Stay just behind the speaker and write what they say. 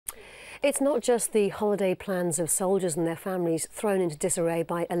It's not just the holiday plans of soldiers and their families thrown into disarray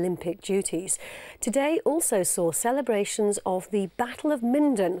by Olympic duties. Today also saw celebrations of the Battle of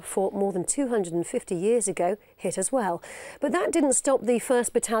Minden, fought more than 250 years ago, hit as well. But that didn't stop the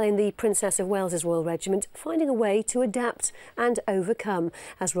 1st Battalion, the Princess of Wales's Royal Regiment, finding a way to adapt and overcome,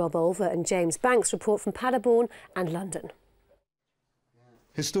 as Rob Olver and James Banks report from Paderborn and London.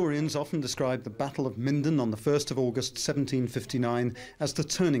 Historians often describe the Battle of Minden on the 1st of August 1759 as the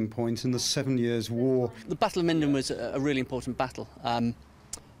turning point in the 7 Years' War. The Battle of Minden was a really important battle.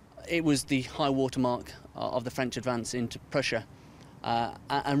 It was the high watermark of the French advance into Prussia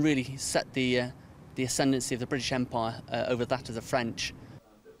and really set the ascendancy of the British Empire over that of the French.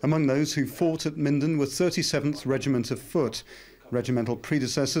 Among those who fought at Minden were 37th Regiment of Foot, regimental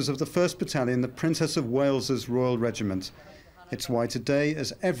predecessors of the 1st Battalion, the Princess of Wales's Royal Regiment. It's why today,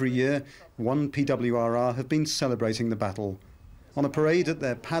 as every year, one PWRR have been celebrating the battle. On a parade at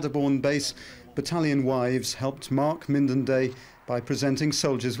their Paderborn base, battalion wives helped mark Minden Day by presenting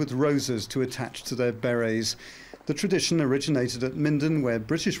soldiers with roses to attach to their berets. The tradition originated at Minden, where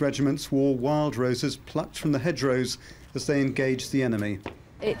British regiments wore wild roses plucked from the hedgerows as they engaged the enemy.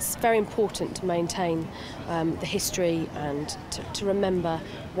 It's very important to maintain the history and to remember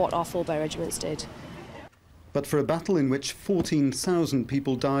what our forebear regiments did. But for a battle in which 14,000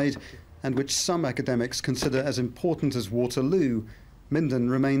 people died and which some academics consider as important as Waterloo, Minden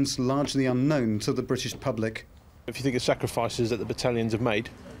remains largely unknown to the British public. If you think of sacrifices that the battalions have made,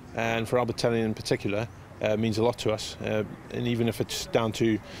 and for our battalion in particular, it means a lot to us. And even if it's down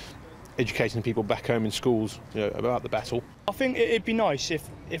to educating people back home in schools, about the battle. I think it'd be nice if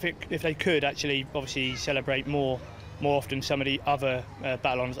they could actually obviously celebrate more often some of the other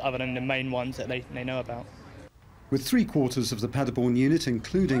battalions other than the main ones that they know about. With 3/4 of the Paderborn unit,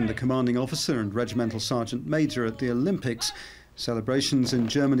 including the commanding officer and regimental sergeant major at the Olympics, celebrations in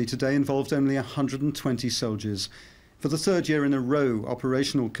Germany today involved only 120 soldiers. For the 3rd year in a row,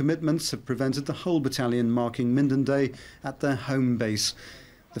 operational commitments have prevented the whole battalion marking Minden Day at their home base.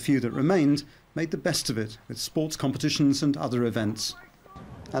 The few that remained made the best of it with sports competitions and other events.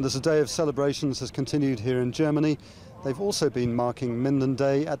 And as a day of celebrations has continued here in Germany, they've also been marking Minden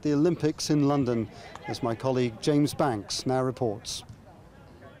Day at the Olympics in London, as my colleague James Banks now reports.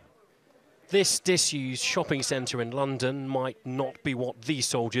 This disused shopping centre in London might not be what these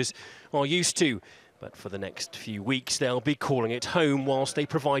soldiers are used to, but for the next few weeks they'll be calling it home whilst they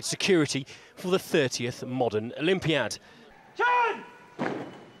provide security for the 30th modern Olympiad.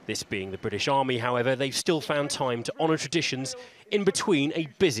 This being the British Army, however, they've still found time to honour traditions in between a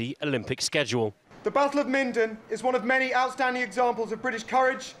busy Olympic schedule. The Battle of Minden is one of many outstanding examples of British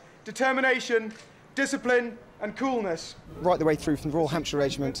courage, determination, discipline and coolness. Right the way through from the Royal Hampshire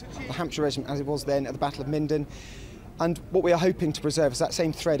Regiment, the Hampshire Regiment as it was then at the Battle of Minden. And what we are hoping to preserve is that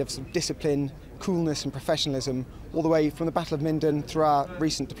same thread of some discipline, coolness and professionalism, all the way from the Battle of Minden through our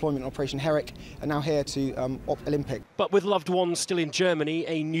recent deployment Operation Herrick and now here to Olympic. But with loved ones still in Germany,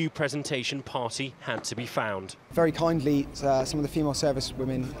 a new presentation party had to be found. Very kindly, some of the female service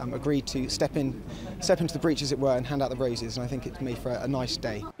women agreed to step into the breach, as it were, and hand out the roses, and I think it's made for a nice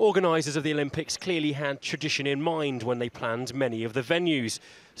day. Organisers of the Olympics clearly had tradition in mind when they planned many of the venues,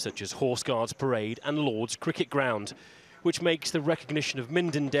 such as Horse Guards Parade and Lord's Cricket Ground, which makes the recognition of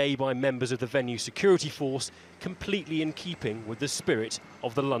Minden Day by members of the venue security force completely in keeping with the spirit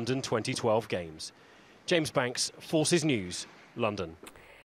of the London 2012 Games. James Banks, Forces News, London.